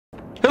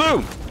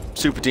Hello,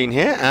 Superdean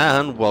here,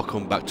 and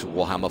welcome back to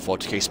Warhammer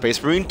 40k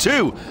Space Marine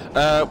 2.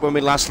 When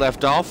we last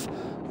left off,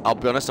 I'll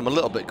be honest, I'm a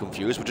little bit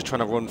confused. We're just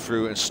trying to run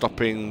through and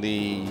stopping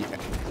the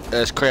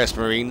Chaos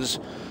Marines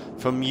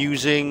from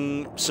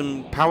using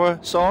some power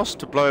source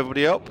to blow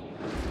everybody up.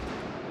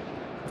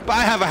 But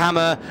I have a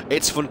hammer,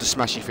 it's fun to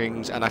smashy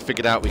things, and I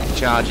figured out we can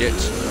charge it.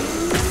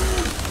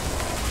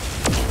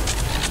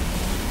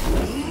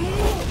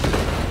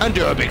 And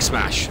do a big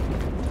smash.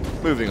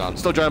 Moving on.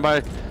 Still joined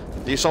by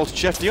the Assaulted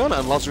Chef Dion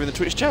and Lazar in the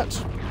Twitch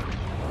chat.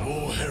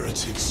 More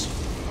heretics.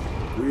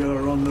 We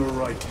are on the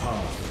right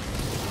path.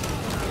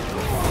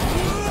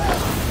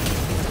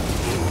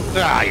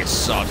 Ah, you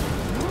sod.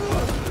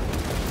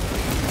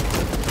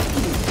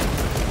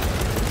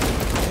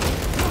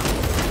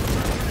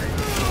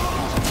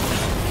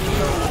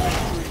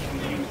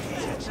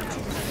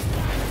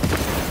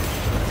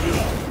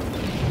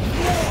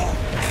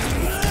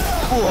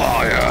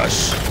 Oh,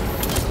 yes.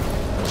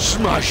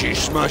 Smashy,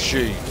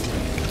 smashy.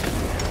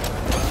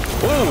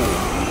 Whoa.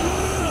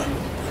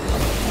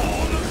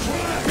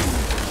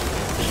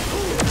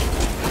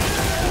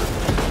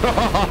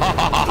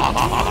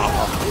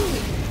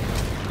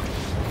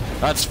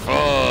 That's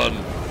fun.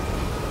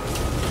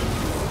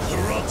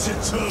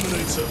 Corrupted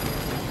Terminator.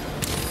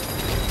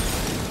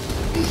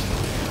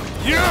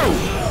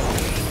 You!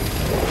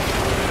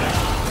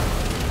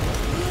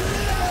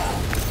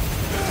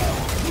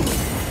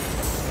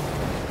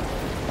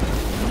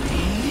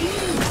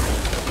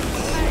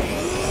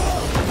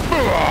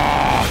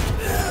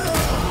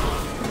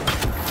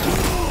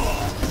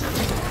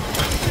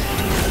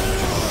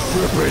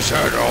 Rip his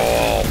head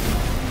off!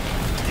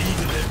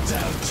 Even their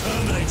damn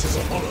Terminators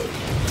are hollow.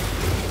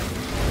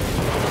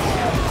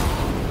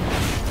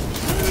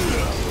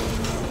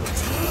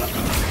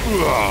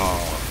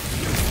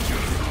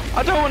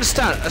 I don't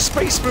understand. A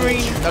Space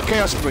Marine, a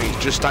Chaos Marine,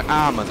 just like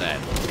armor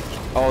then?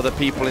 Or the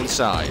people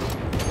inside?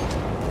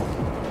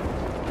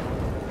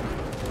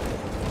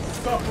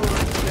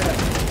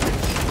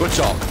 Good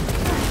talk.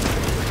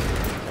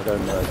 I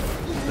don't know.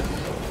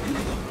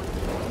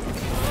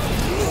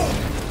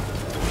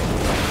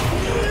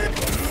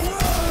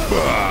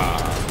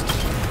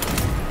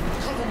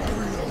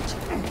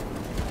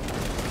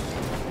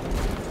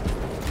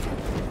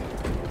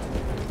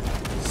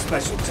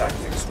 Special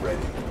tactics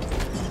ready.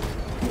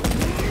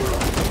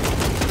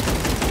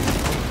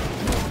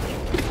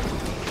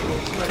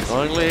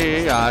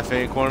 Finally, I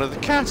think one of the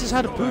cats has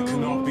had a poo. That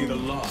cannot be the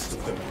last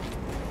of them.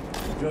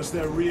 Just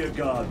their rear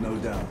guard, no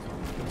doubt.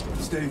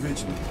 Stay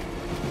vigilant.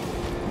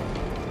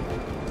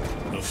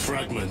 A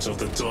fragment of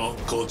the Dark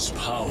God's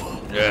power.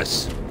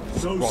 Yes.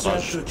 So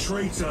Brothers. said the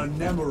traitor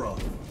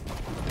Nemeroth.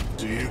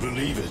 Do you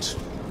believe it?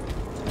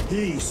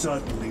 He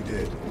certainly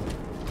did.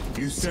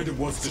 You said it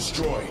was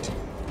destroyed.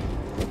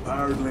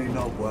 Apparently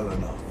not well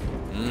enough.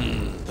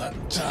 That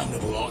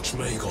damnable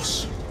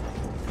Archmagos.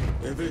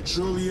 If it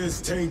truly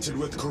is tainted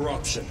with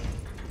corruption,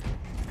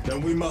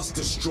 then we must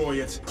destroy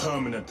it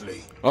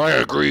permanently. I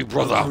agree,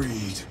 brother.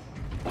 Agreed.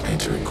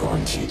 Entering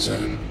quarantine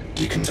zone.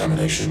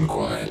 Decontamination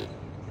required.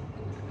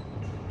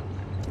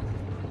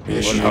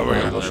 Initiate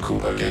hurry, biological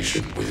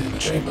purgation within the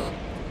chamber.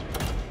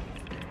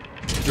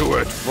 Do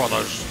it,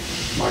 brothers.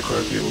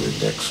 Microbial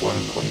index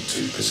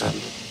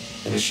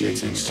 1.2%.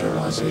 Initiating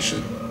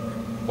sterilization.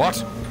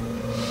 What?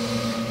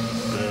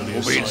 Barely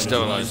We'll a be sign of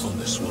sterilized. life on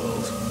this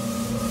world.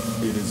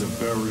 It is a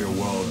burial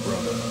world,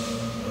 brother.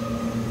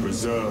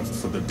 Reserved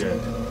for the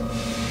dead.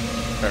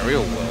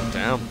 Burial world,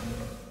 damn.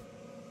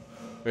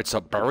 It's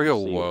a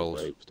burial world.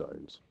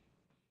 Gravestones.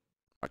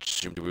 I just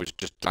assumed we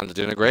just landed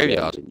in a Yeah,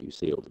 graveyard. didn't you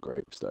see all the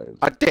gravestones?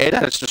 I did,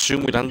 I just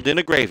assumed we landed in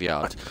a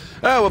graveyard.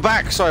 Oh, we're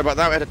back. Sorry about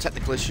that, we had a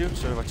technical issue,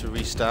 so we had to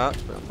restart.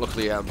 But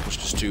luckily, I pushed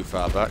us too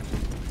far back.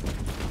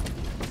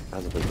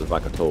 As if it was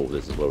back at all,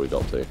 this is where we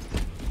got to.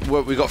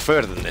 Well, we got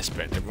further than this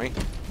bit, didn't we?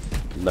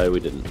 No, we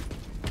didn't.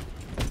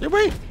 Did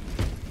we?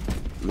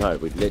 No,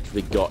 we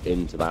literally got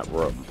into that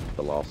room,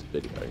 the last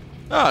video.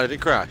 Oh, did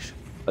it crash?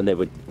 And they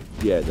would,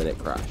 yeah, then it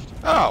crashed.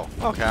 Oh,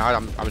 okay,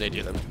 I'm an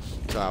idiot then.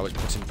 So I was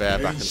putting Bear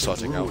back and Ancient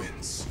sorting out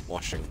ruins.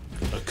 washing.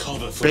 A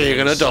cover for Being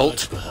the an inside,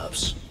 adult.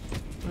 perhaps.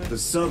 The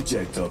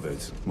subject of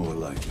it, more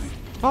likely.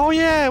 Oh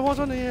yeah, it was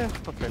on here.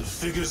 Okay. The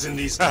figures in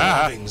these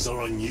carvings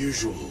are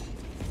unusual.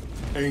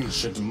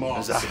 Ancient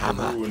marks There's a of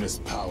hammer. the ruinous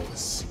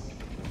powers.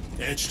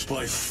 Etched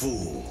by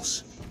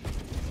fools.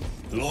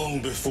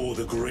 Long before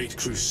the Great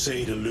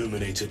Crusade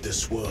illuminated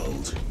this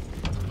world.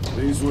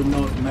 These were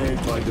not made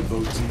by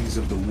devotees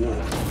of the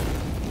war.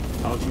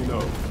 How do you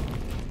know?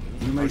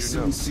 You may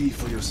soon see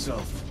for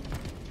yourself.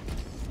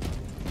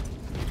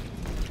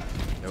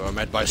 They were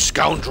made by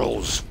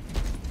scoundrels.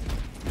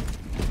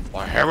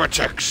 By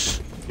heretics.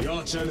 The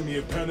archenemy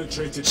have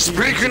penetrated.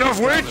 Speaking of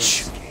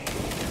which...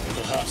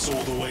 Perhaps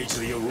all the way to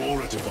the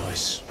Aurora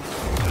device.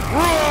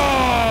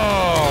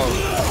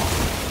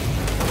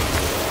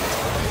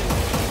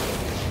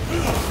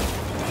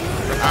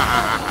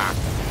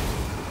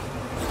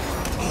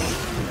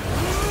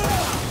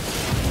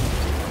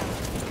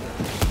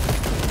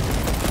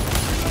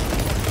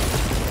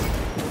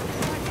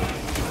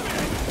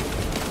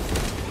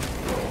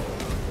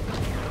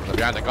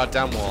 behind the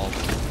goddamn wall.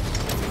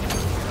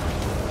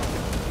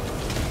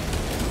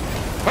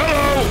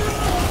 Hello!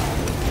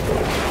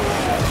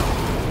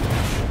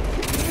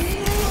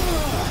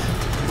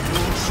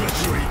 Your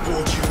treachery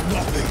brought you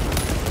nothing.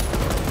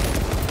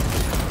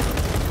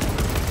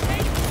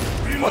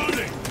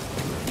 Reloading!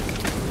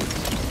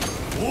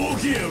 War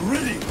gear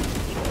ready!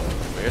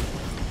 Weird.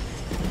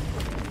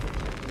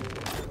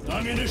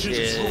 Ammunition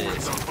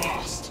destroyers are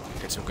fast.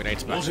 Get some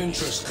grenades back. What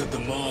interest could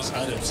the Mars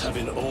adepts have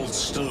in old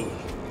stone?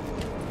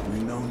 We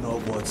know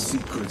not what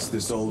secrets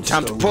this old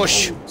Time to stone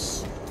push.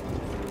 holds.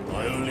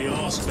 I only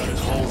ask that it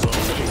holds our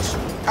fate.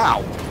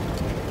 Ow!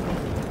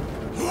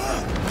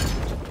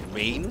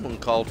 Mean,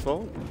 uncalled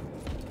for.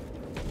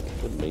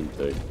 Didn't mean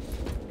to.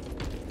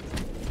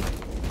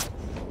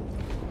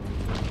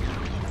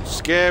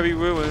 Scary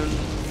ruin.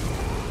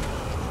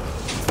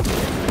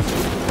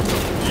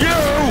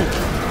 You!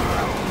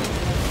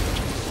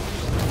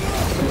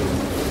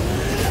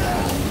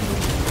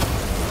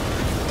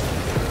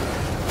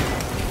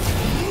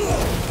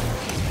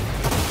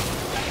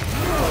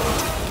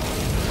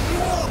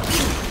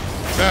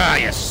 Ah,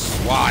 you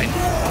swine!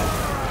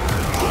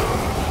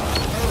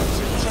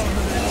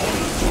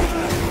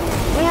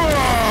 Whoa!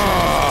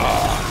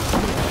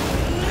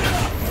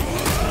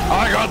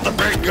 I got the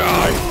big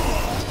guy!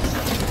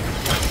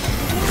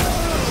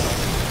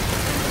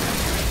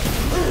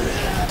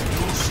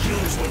 Your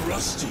skills were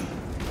rusty,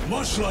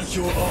 much like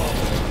your arm.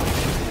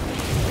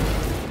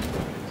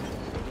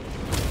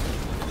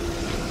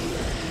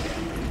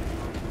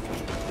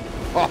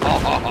 Ha ha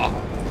ha ha!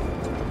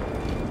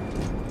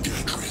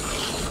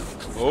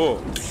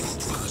 Oh.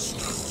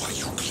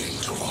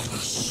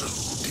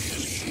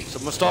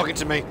 Someone's talking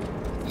to me.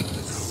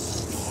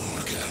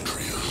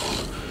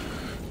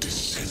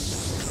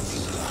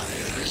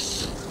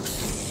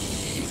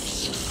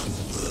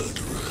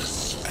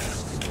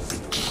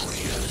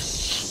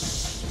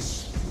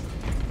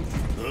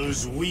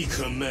 Those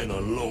weaker men are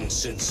long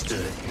since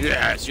dead.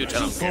 Yes, you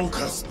tell him.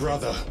 Focus,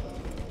 brother.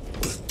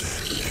 But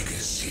their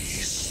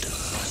legacy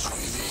stirs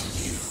within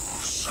you,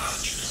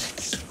 Sergeant.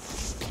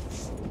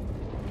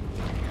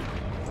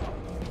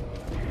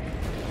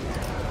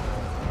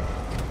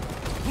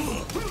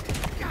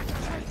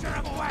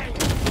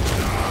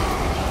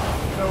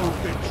 No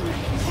victory.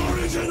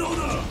 Courage and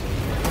honor!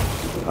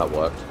 That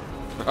worked.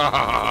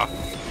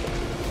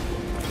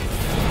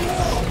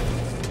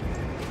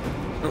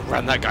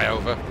 Ran that guy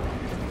over.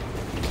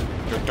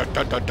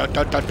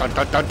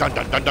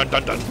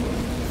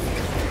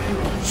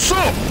 So!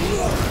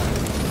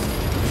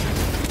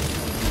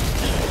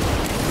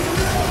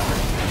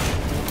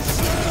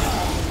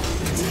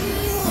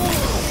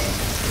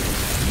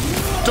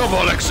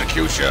 Double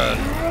execution!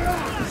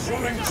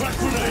 Throwing crack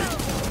grenade!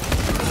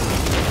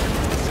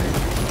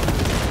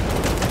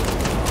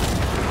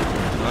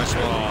 Nice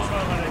one.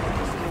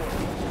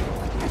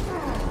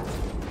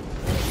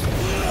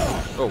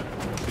 Oh.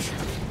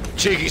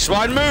 Cheeky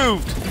swine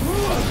moved!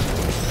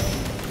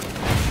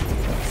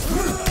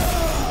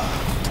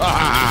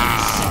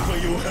 Ah! Suffer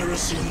your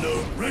heresy, no.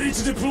 Ready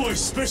to deploy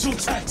special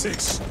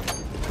tactics!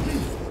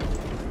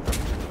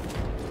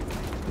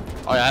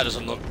 Oh yeah, that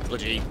doesn't look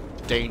bloody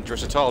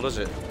dangerous at all, does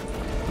it?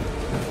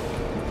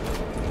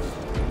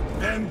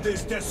 End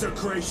this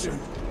desecration.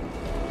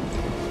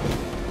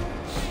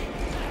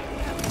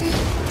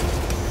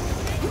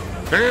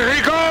 Here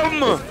he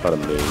come! Kind of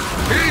mean.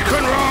 He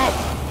can rob!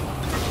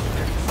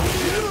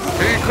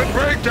 He can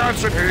break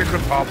dance and he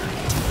can pop.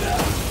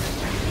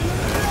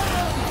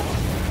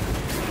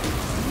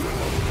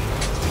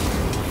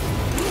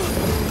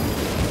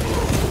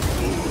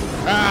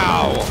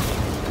 Ow!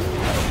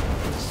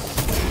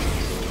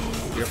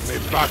 Give me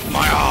back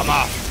my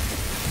armor!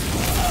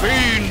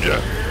 Fiend!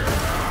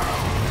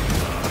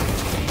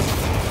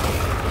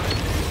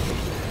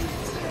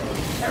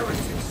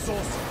 Heretic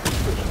sorcerer.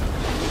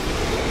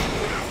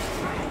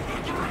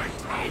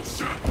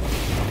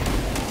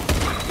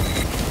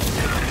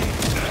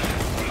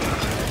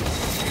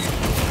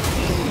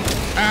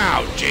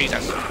 Ow,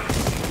 Jesus!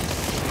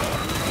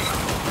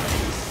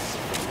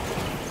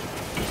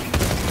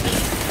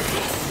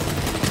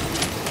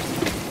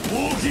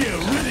 War gear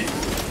ready!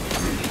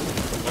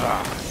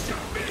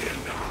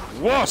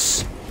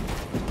 Wuss!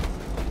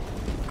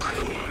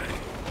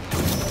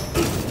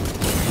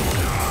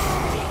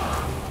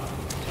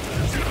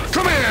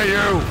 Come here,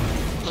 you!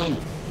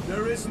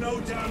 There is no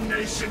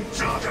damnation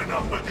dark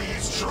enough for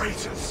these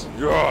traitors.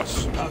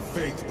 Yes! Have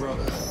faith,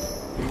 brother.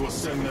 We will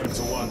send them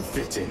to one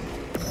fitting.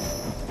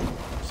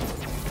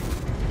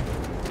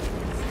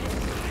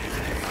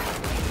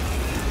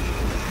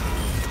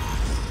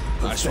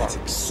 Nice one.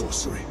 Pathetic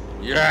sorcery.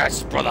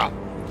 Yes, brother!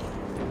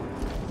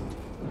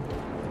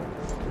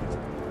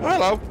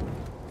 Hello!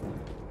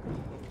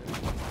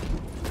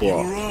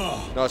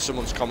 Hurrah! No,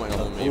 someone's commenting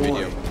on the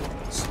video.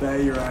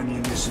 Spare your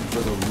ammunition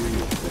for the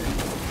real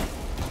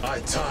thing. I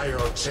tire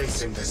of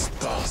chasing this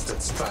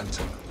bastard's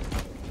phantom.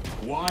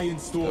 Why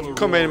install a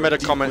Come in, roar made a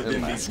deep comment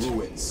within and these left.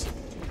 ruins?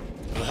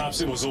 Perhaps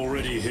it was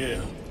already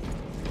here.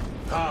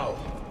 How?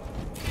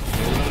 A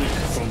relic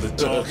from the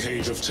dark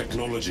age of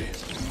technology.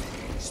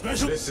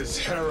 Special. This is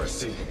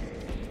heresy.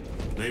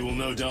 They will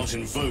no doubt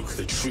invoke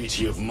the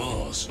Treaty of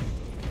Mars.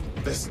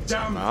 This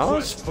damn Mars?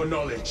 quest for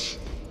knowledge.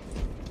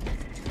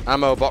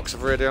 Ammo box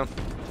of radio.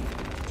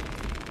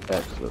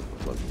 Excellent.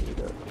 What do you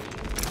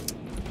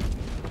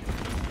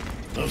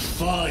do? A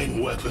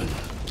fine weapon.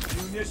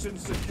 Munition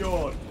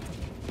secured.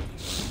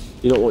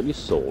 You don't want your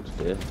sword,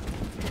 dear?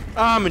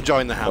 I'm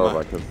enjoying the hammer. Oh,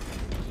 I can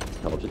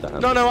hold you down.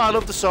 No, I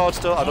love the sword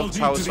still. I How love the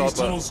deep power do sword, these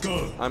tunnels but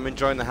go? I'm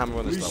enjoying the hammer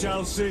on this We level.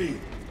 shall see.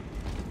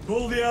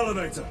 Pull the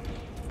elevator.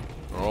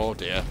 Oh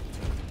dear.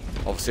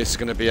 Obviously, it's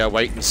going to be a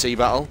wait and see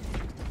battle.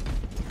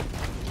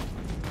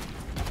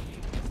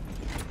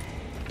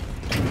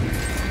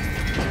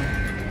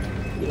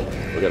 Yeah,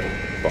 we're gonna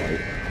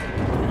fight.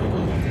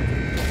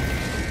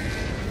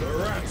 The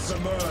rats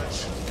emerge.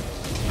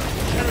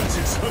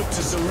 Heretics hope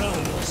to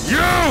surround us.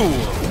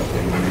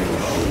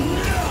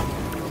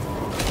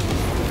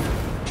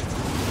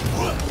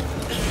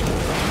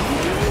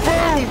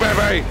 Boom,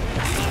 baby!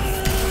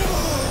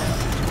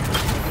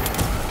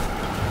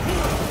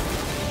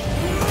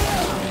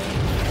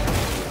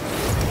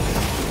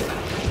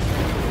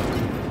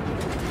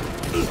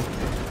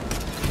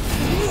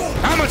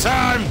 Hammer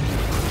time!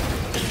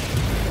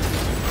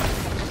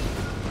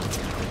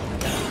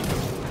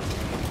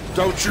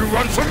 Don't you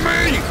run from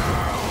me!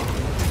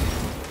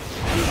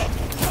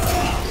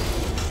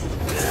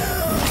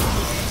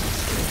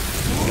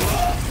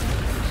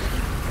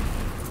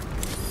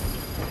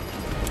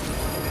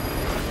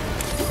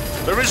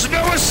 There is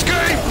no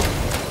escape!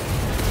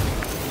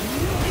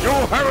 You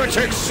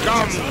heretic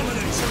scum!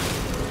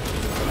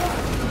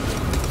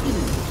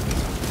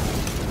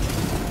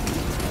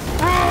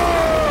 Roar!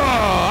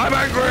 I'm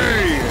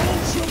angry!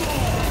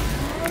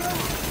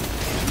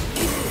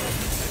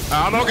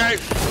 I'm okay.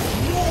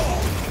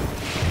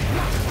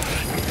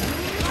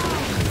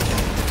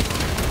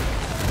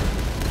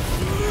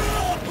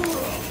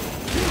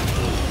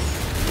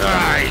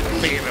 Alright,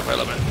 beam of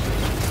element.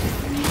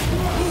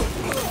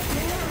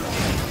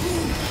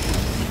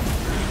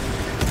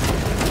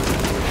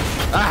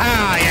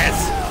 Aha,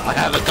 yes! I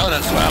have a gun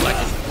as well, I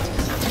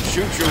can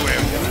shoot you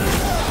with.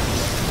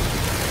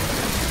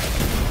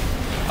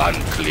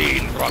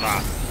 Unclean,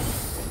 brother.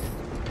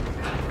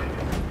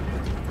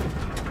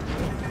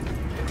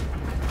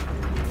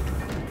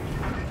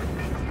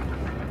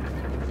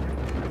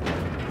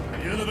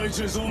 The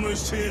elevator is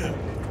almost here.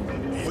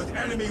 With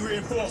enemy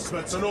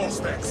reinforcements and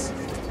auspex.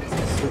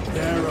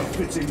 Prepare a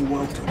fitting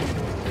welcome.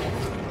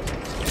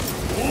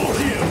 All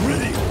here,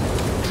 ready.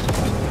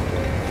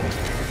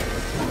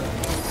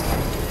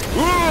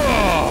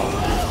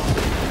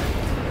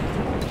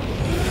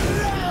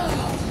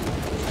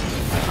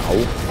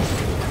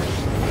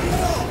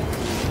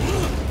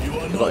 You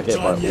are Got not hit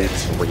by all done yet.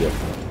 three of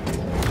them.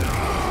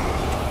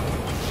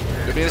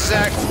 Give me a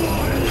sec.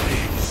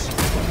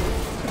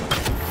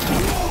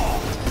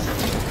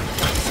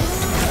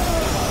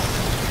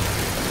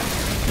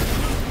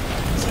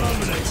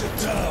 Terminator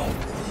down.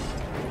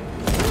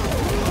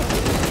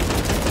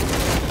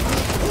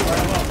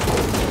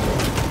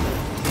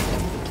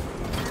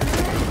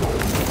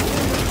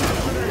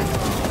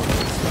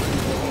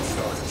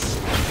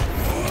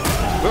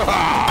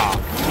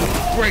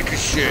 Break a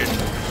shit.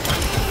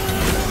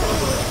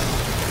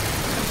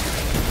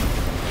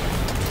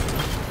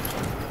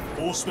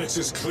 Auspex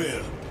is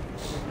clear.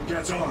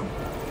 Get on.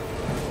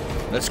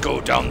 Let's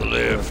go down the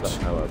lift.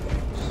 That arrow box.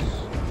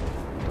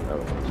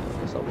 Arrow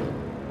box. Somewhere.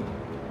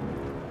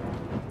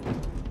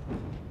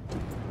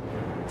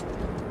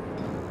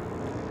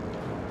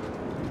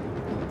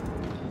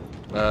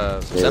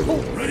 Simple?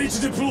 Ready to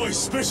deploy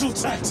special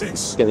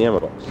tactics. Get in the ammo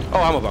box. Oh,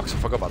 ammo box. I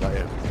forgot about that,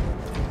 yeah.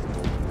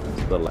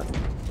 To the left.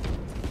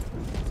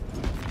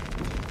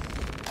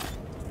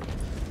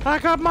 I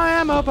got my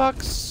ammo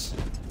box.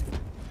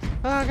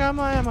 I got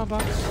my ammo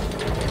box.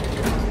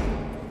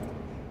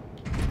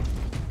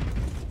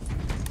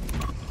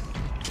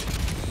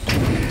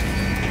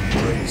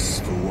 Brace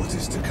for what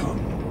is to come.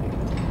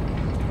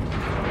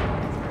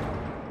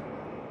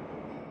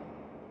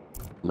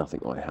 Nothing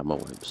like hammer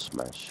won't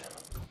smash.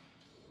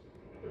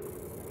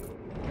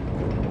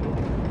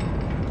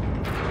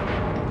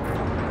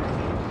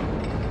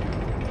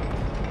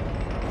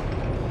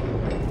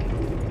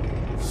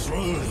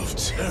 Throne of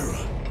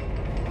Terror.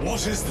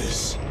 What is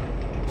this?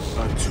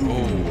 A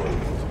tomb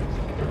world.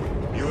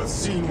 You have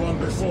seen one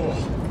before.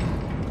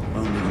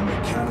 Only the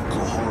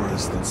mechanical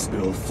horrors that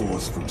spill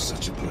forth from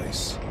such a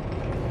place.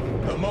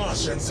 The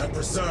Martians have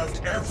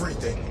preserved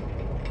everything.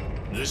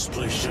 This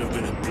place should have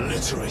been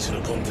obliterated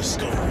upon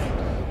discovery.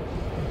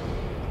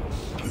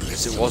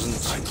 It wasn't.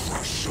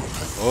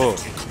 Oh.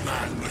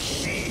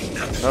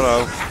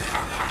 Hello.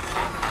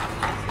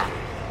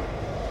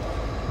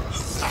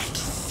 That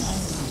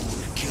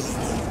fool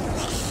Gilmore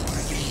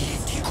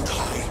believed he could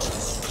hide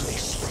this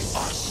place from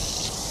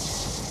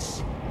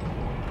us.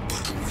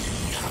 But we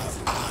have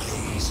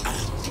eyes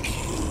and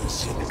ears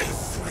in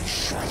every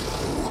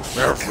shadow.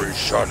 Every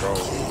shadow.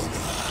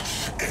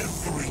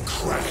 Every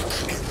crack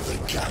in the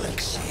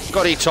galaxy.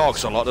 God, he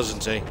talks a lot,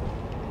 doesn't he?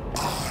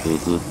 I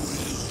will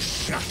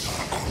shatter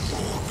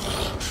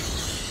Aurora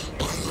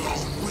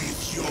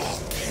your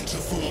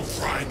pitiful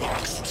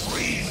Primarch's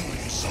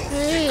dreams of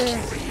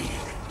victory.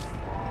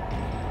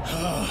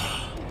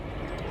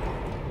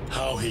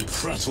 How he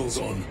prattles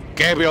on.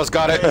 Gabriel's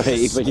got it.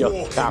 Even your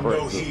Walk in character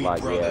no is heed, like,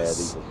 yeah, brothers.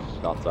 these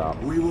are shut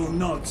up. We will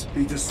not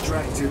be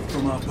distracted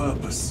from our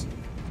purpose.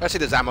 Actually,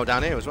 there's ammo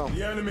down here as well.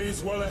 The enemy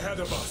is well ahead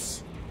of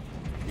us.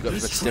 You got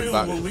This the stim trail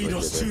back. will lead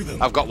us to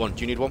them. I've got one.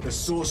 Do you need one? The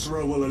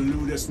sorcerer will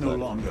elude us no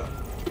longer.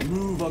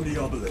 Move on the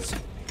obelisk.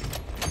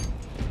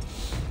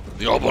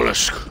 The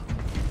obelisk.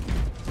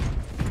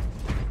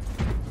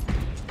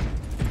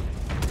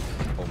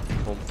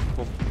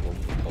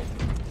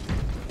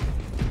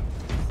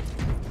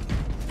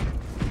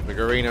 Big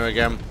arena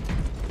again.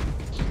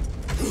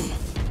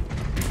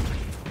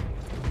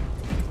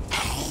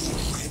 How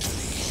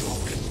readily your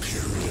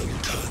Imperium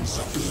turns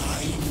a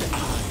blind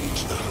eye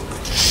to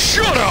the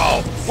Shut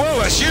up! Whoa,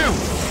 that's you!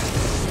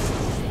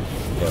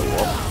 Yeah,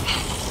 what?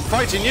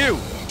 Fighting you!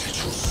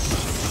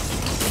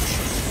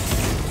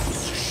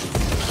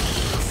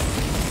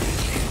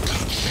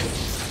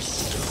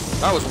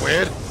 That was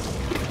weird.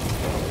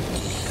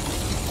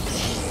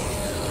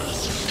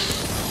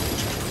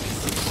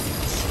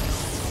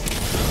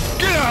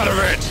 Get out of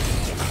it!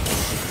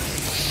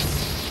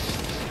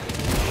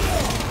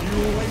 You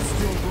will waste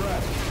your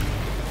breath.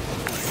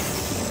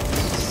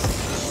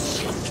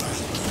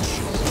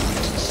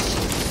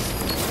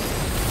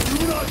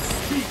 Do not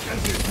speak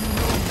as if you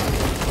know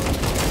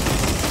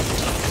me.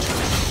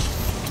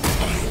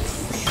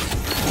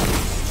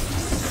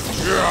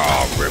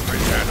 Yeah, rip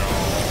his head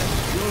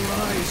off. Your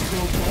eyes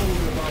grow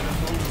bold about a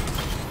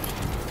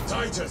moment.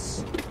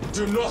 Titus,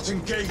 do not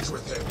engage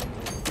with him.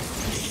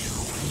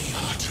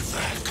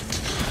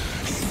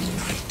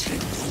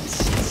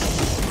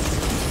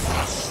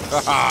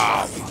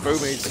 Haha,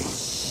 boomies.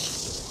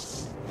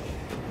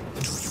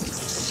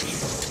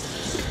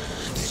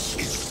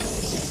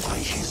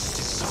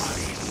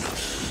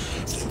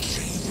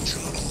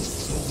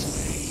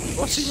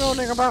 What's he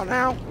moaning about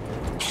now?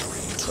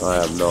 I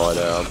have no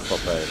idea, I'm not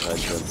paying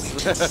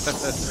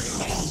attention.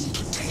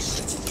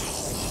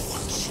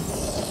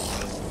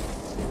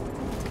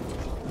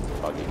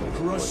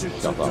 Crush it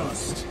to Shut up.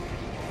 dust.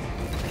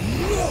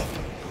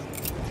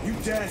 You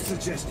dare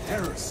suggest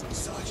heresy,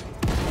 Sergeant?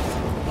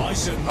 I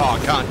said Oh,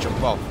 I can't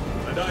jump off.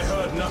 and I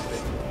heard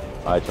nothing.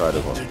 I tried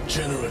it once.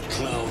 Degenerate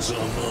clouds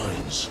our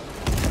minds.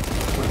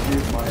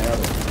 Forgive my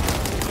error.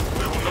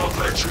 We will not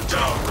let you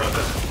down,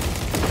 brother.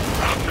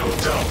 Have no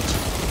doubt.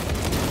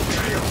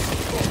 Chaos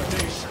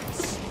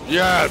abominations.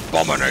 Yeah,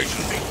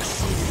 abomination.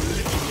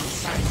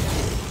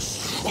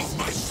 of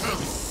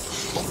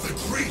myself, of the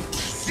great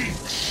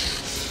Finch.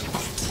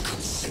 But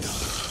consider,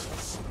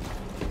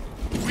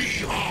 we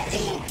are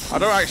all I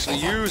don't actually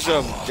use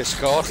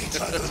Discord.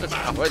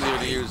 I only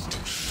really use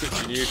Twitch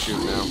and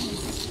YouTube now.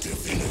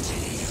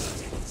 divinity.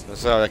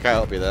 Sorry, I can't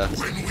help you there.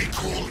 When we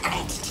call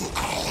out to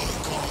our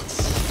gods,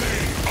 they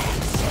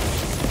answer.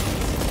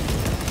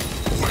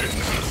 When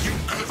have you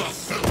ever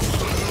felt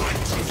the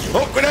light of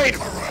your Oh, grenade!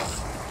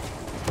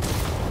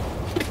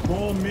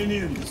 More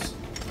minions.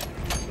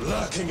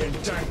 Lurking in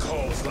dank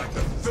holes like the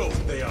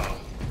filth they are.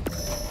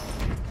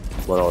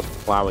 When I was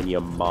plowing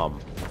your mum.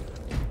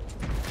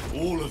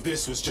 All of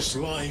this was just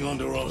lying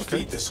under our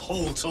feet this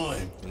whole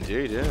time.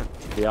 Indeed, yeah.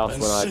 He asked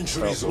And when I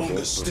centuries felt longer the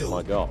was still.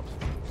 my god.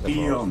 Except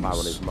when I was plowing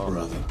Eons, his mum.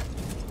 brother.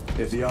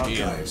 If the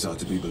archives are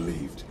to be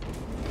believed,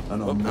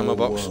 and Oh, on ammo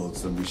more box.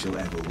 worlds than we shall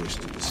ever wish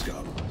to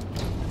discover.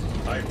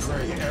 I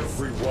pray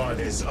everyone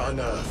is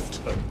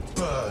unearthed and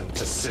burned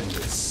to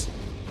cinders.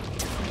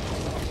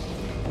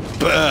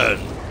 Burn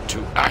to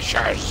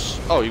ashes.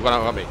 Oh, you went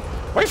out on me.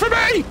 Wait for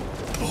me!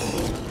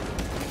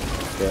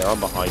 Yeah, I'm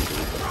behind you.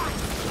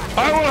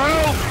 I will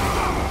help!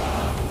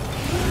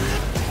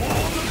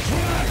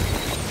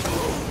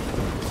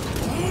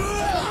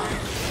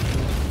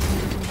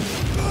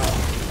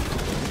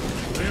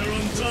 They are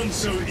undone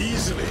so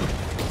easily.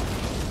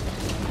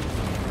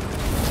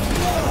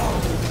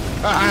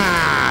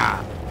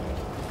 Ah!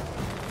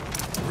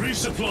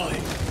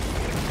 Resupplying.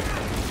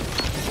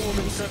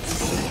 Forming set to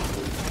sea.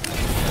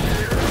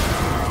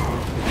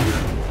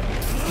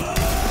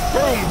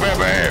 Boom,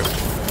 baby!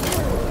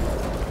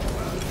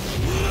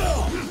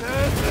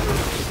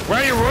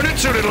 Where you running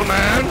to, little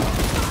man?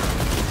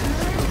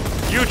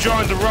 You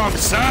joined the wrong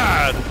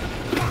side.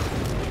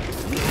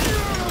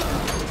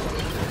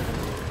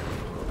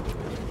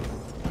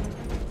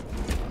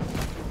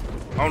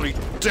 Only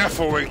death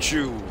awaits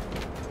you.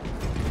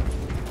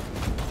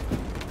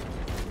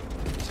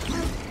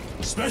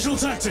 Special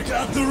tactic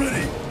at the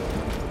ready.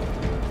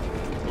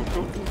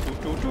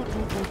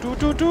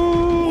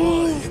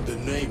 Why, in the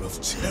name of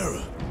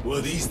terror,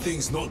 were these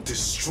things not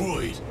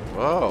destroyed?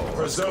 Whoa.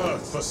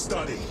 Preserved for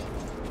study.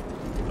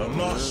 The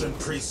Martian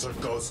priesthood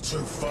goes too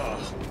far.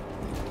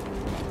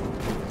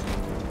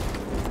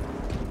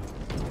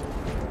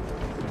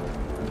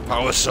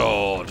 Power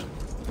sword.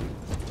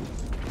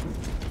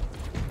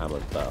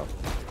 Hammer's better.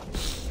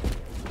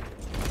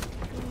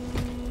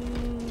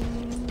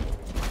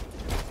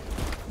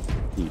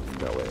 You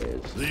know it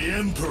is. The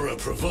Emperor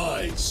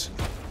provides.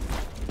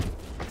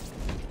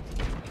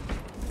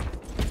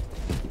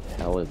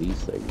 hell are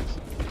these things?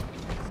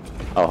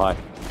 Oh, hi.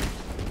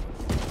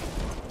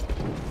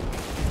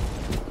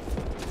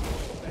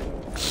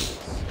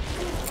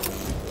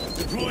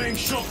 Deploying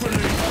shock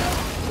grenade.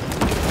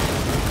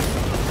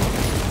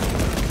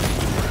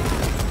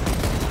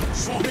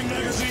 Swapping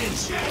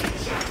magazines.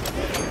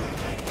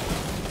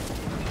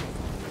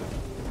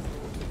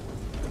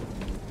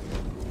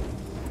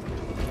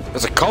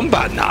 There's a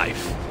combat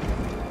knife.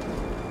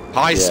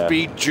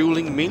 High-speed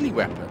dueling melee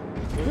weapon.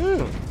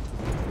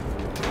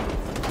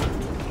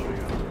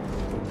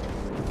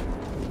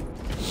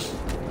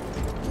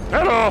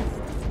 Hello.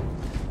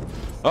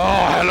 Oh,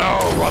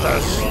 hello,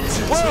 brothers.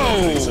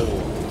 Whoa.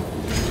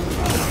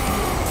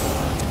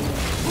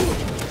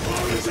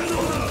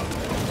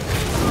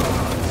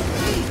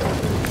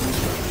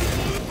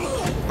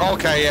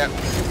 Okay, yeah.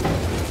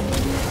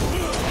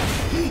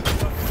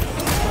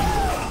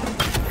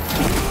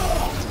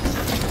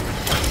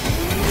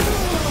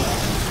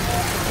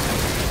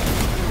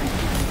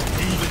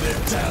 Even their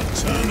damn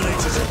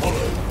Terminators are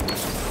hollow.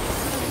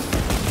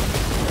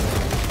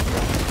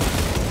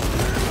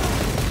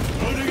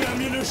 Loading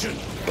ammunition.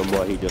 From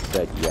what he just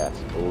said, yes,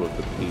 all of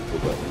the people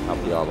that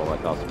have the armor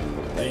like us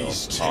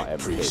These are tech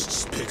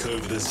priests pick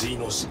over the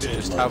Xenos dead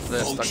Just like have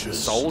their like, vultures.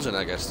 souls in,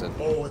 I guess, then.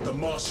 All with the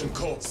Martian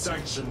cult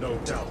sanction, no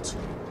doubt.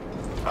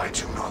 I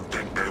do not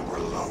think they were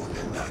alone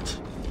in that.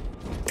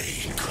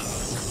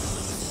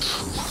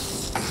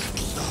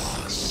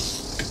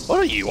 What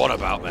are you on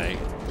about, mate?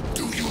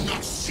 Do you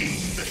not see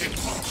the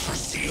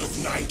hypocrisy of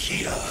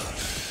Nikea?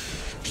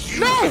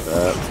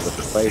 We're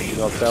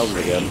facing ourselves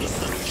again.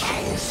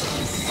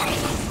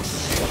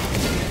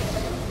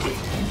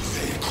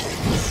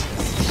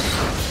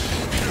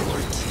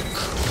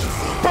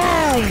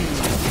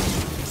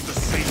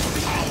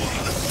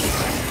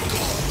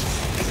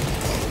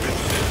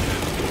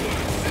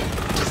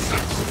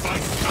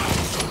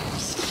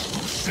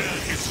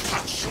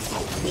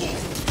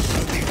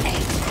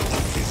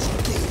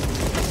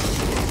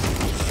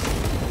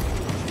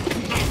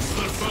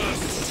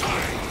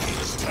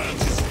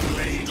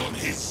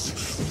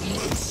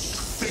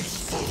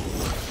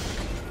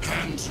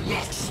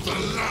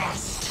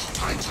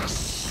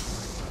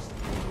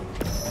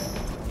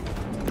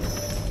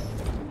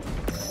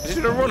 Is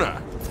it a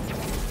runner?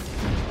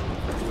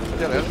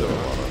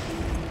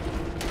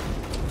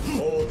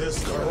 All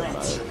this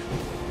corruption,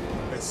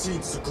 it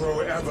seems to grow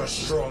ever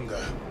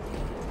stronger.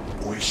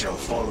 We shall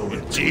follow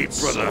it to Deep,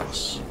 its brother.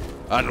 source.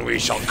 And we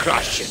shall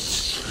crush it.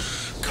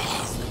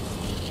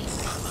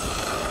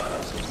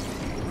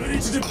 Ready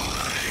to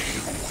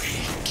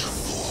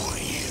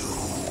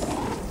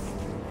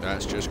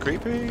That's just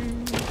creepy.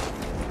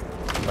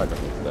 I don't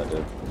think that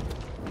did.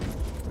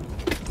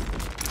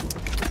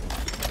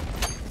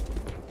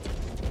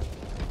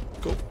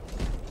 Cool.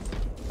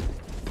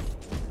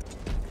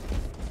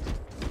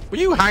 Will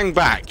you hang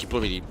back, you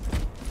bloody...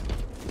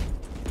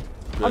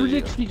 I'm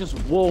literally just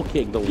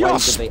walking the way You're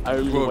that they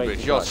only way rubbish,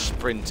 to you're go.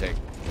 sprinting.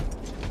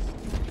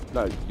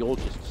 No, you're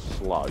just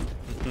slow.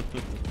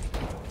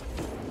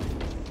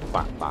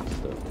 Fat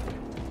bastard.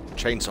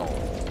 Chainsaw.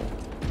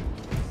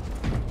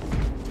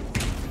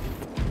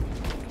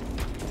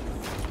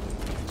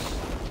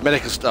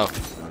 Medical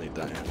stuff. I need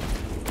that.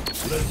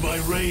 let my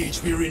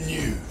rage be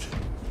renewed.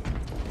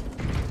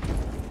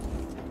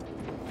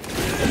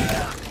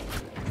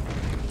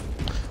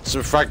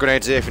 Some frag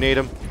grenades here if you need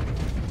them.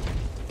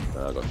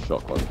 I got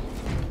shotgun.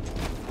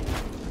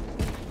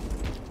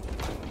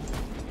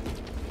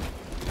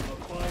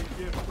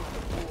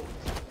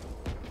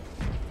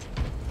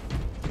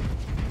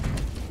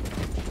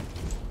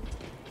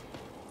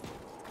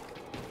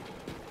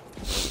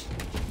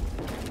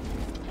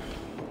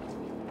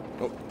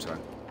 Oh, sorry.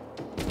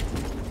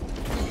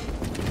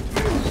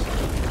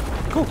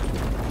 Cool.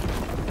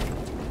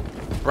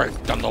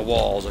 Break down the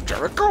walls of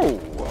Jericho.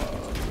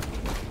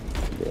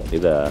 Yeah,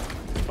 there.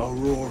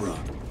 Aurora.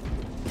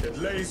 It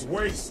lays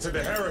waste to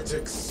the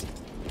heretics.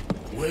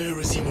 Where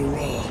is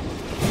Imura?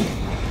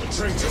 The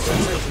traitors are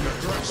taking a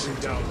thrashing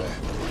down there.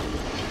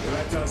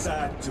 Let us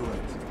add to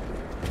it.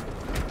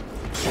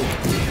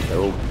 They're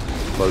all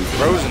both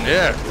Frozen,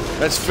 yeah.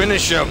 Let's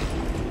finish them.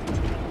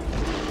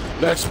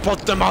 Let's put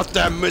them out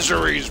their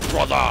miseries,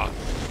 brother.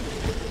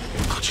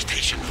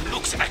 Cogitation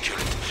looks accurate.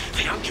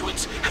 The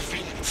unguents have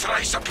been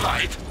thrice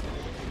applied.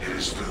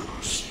 His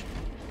news.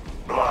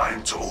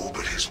 Blind to all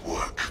but his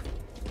work.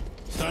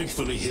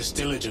 Thankfully, his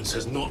diligence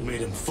has not made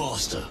him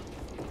faster.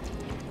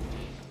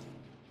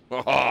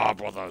 Ah,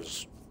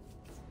 brothers.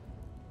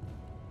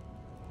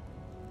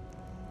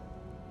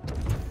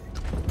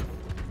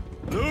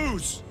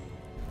 Lose!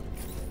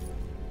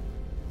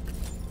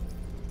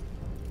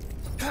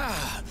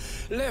 Ah,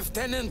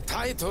 Lieutenant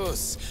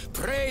Titus,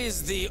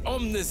 praise the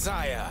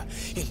Omnisire.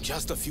 In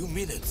just a few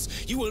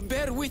minutes, you will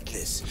bear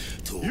witness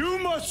to... You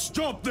must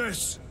stop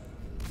this!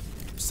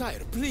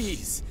 Sire,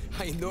 please.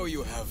 I know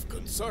you have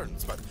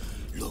concerns, but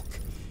look,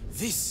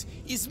 this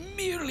is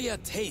merely a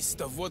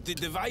taste of what the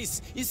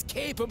device is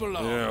capable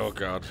of. Oh,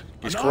 God.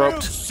 He's And I have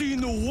corrupt.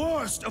 seen the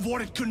worst of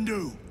what it can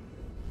do.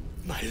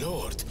 My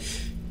lord,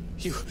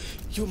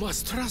 You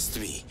must trust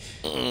me.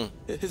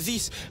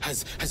 This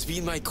has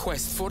been my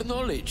quest for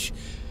knowledge.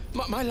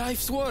 My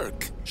life's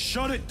work.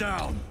 Shut it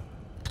down!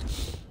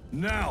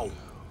 Now!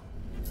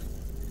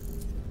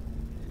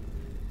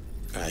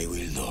 I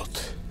will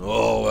not.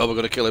 Oh, well, we're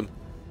gonna kill him.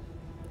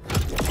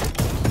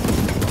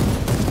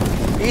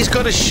 He's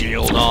got a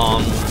shield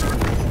on.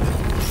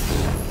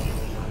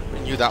 We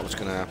knew that was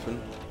gonna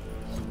happen.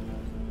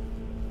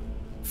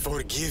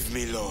 Forgive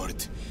me,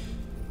 Lord.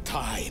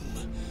 Time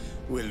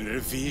will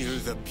reveal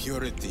the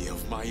purity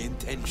of my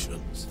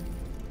intentions.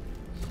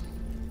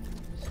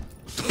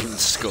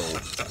 Skull.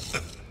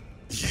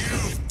 You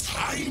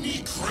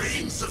tiny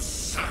grains of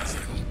sand,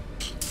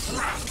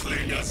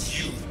 prattling as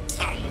you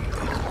tumble.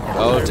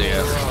 Oh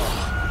dear.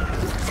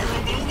 For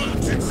a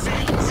moment it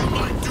seems you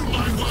might do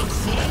my work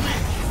for me.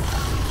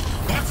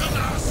 But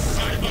alas,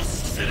 I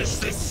must finish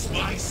this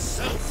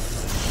myself.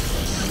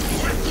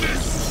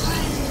 Witness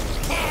true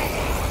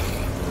power!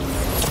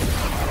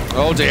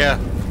 Oh dear.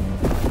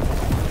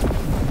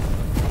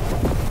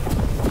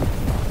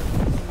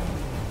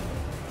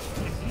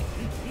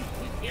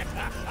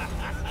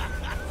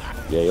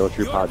 Yeah, your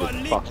true power Your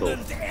just fuck all.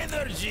 malignant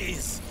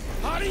energies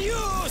are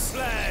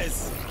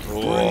useless!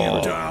 Bring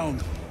him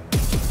down!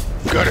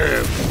 Got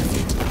him.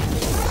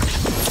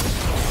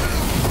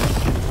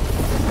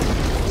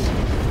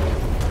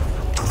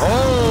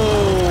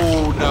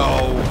 Oh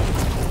no.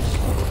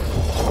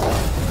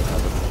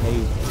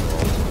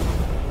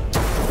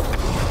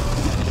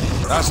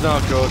 That's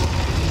not good.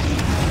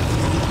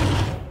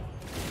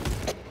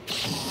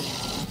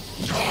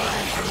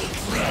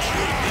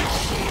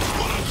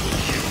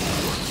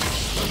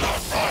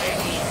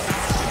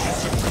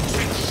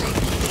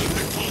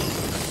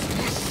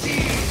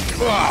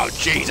 Oh,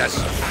 Jesus!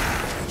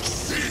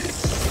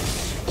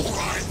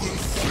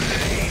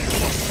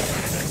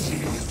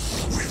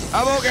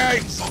 I'm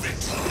okay!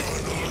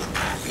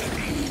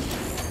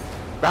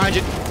 Behind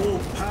you! Full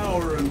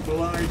power and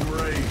blind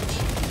rage.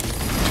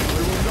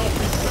 We will not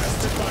be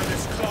bested by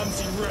this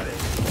clumsy relic.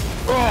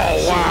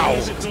 Oh, wow!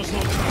 As it does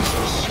not touch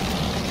us.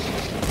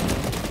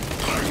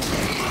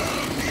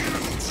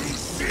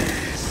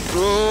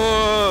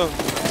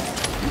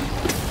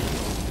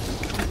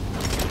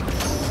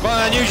 Well,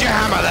 then use your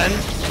hammer then.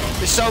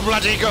 It's so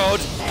bloody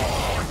good.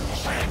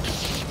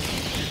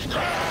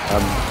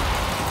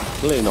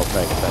 Clearly not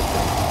paying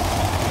attention.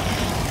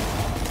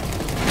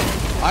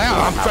 I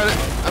am.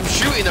 I'm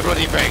shooting the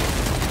bloody thing.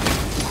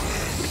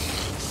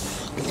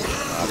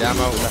 The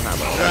ammo. The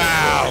hammer.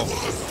 Ow!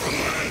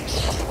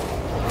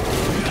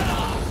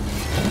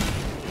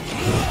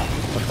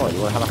 That's fine,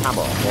 you want to have a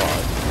hammer?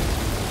 Why?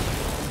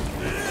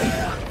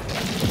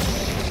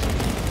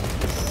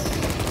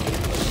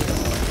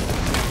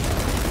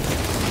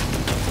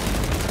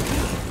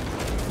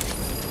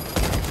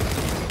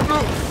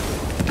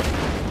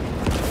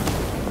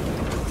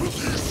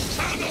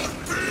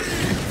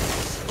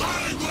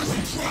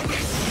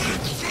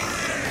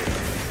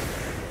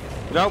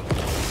 Nope,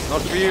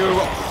 not for you.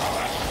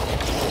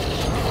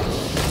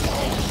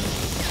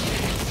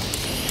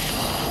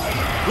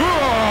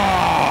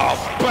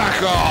 Oh,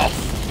 back off!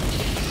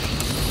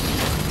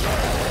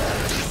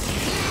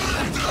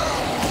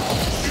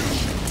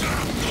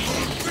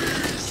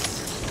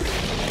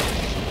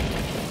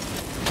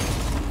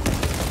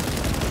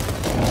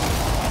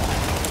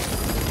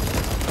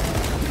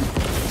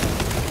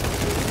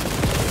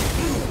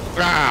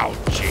 Ow,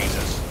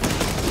 Jesus.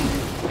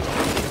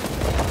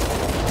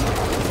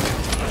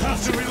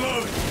 Have to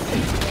reload!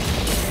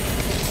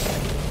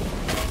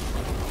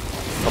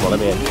 Come on, let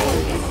me in.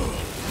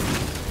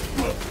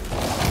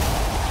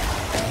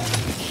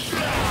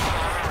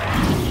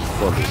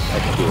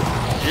 Execute.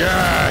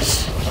 Yes!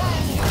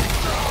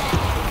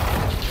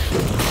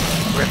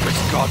 Rip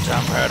its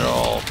goddamn head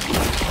off.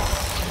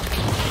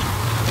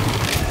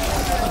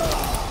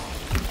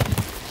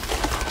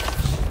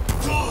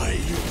 Die,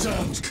 you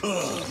damned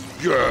cur!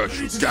 Yes,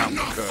 you damn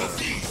Enough cur. of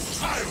these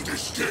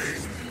childish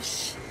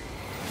games.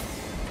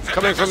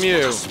 Coming from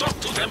you. Stop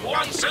to them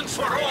once and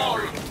for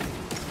all!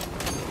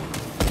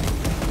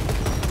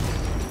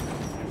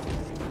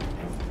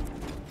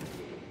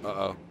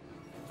 Uh-oh.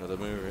 Another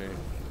movie.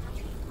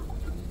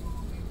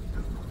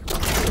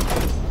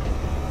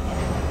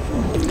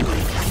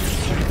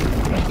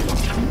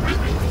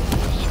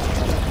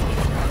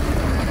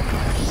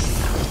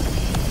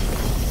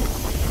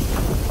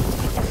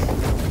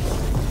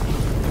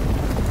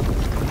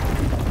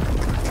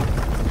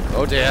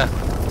 Oh dear.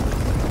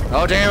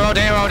 Oh dear, oh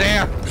dear, oh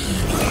dear.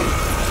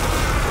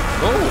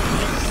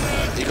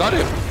 Oh, he got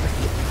him.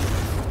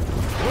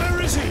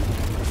 Where is he?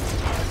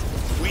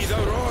 With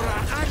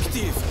Aurora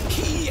active,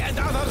 he and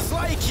others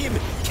like him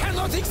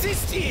cannot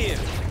exist here!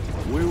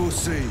 We will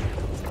see.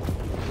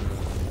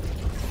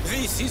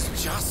 This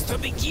is just the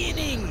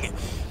beginning!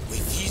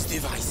 With these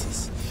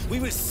devices, we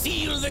will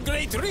seal the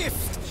Great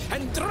Rift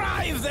and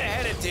drive the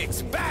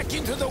heretics back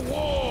into the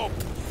warp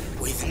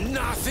with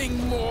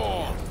nothing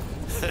more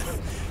than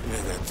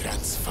a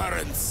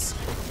transference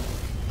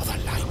of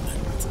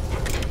alignment.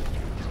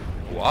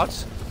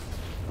 What?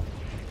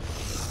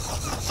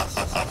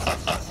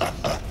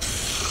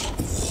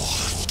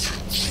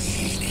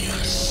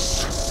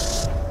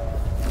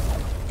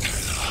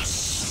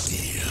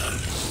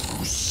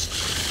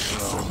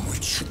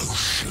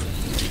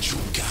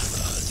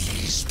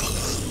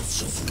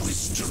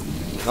 wisdom.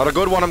 Not a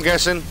good one, I'm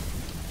guessing.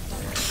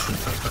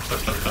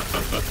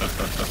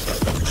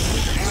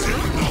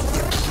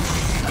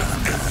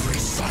 Every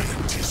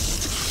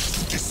scientist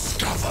to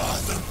discover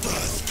the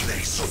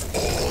birthplace of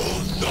all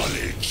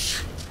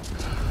knowledge.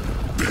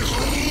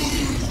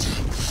 Behold,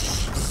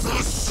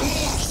 the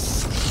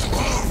source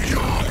of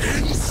your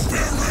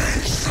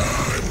inspiration.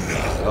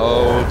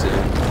 Oh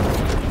dear.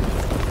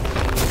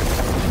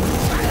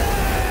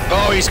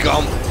 Oh, he's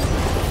gone.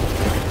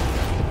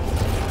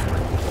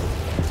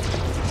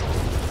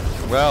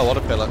 Well, what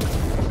a pillar.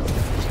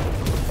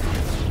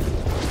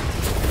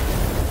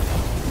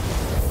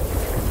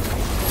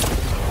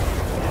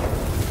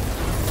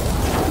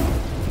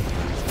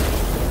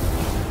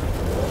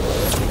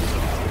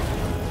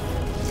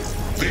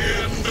 The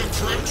end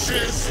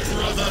approaches,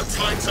 Brother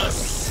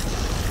Titus.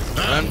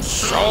 And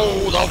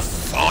so the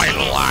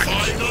final act.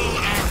 Final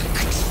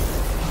act.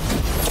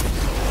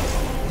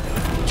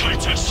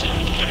 Titus, the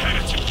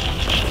heretic.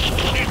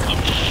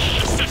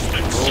 Incoming.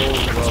 Assistance.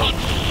 Return to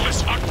this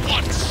at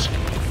once.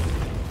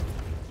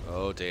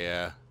 Oh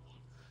dear.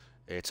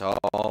 It's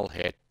all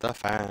hit the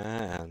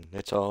fan.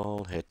 It's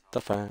all hit the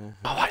fan.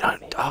 Oh, I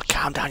don't. Oh,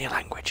 calm down your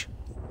language.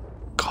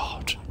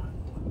 God.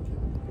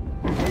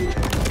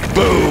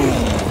 Boom!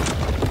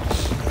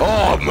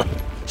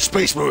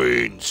 Space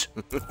Marines!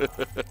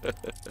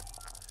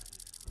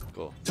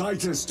 Cool.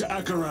 Titus to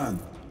Akaran.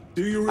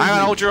 Do you Hang on,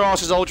 read? hold your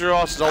horses, hold your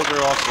horses, hold your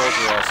horses, hold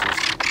your horses.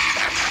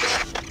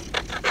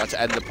 Let's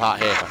end the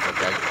part here, if that's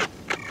okay.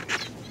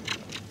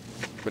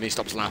 When he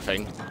stops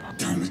laughing.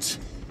 Damn it.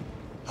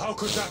 How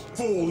could that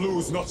fool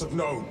Luz not have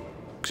known?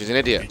 Because he's an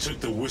idiot. He took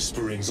the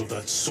whisperings of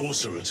that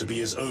sorcerer to be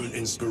his own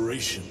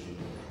inspiration.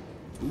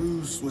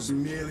 Luz was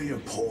merely a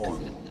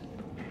pawn.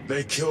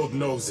 They killed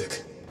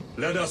Nozick.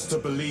 Led us to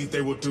believe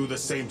they would do the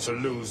same to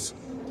Luz.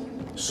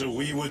 So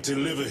we would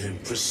deliver him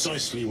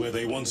precisely where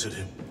they wanted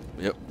him.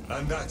 Yep.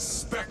 And that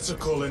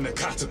spectacle in the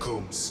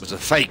catacombs. It was a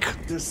fake.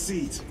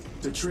 Deceit.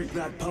 To trick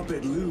that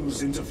puppet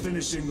Luz into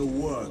finishing the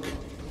work.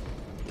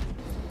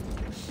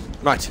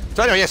 Right.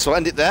 So anyway, yes, we'll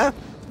end it there.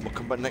 We'll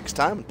come back next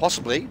time and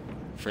possibly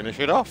finish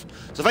it off.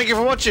 So thank you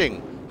for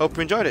watching. Hope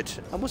you enjoyed it.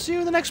 And we'll see you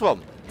in the next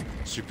one.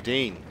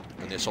 Superdean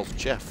and the Assaulted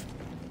Chef.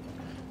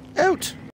 Out.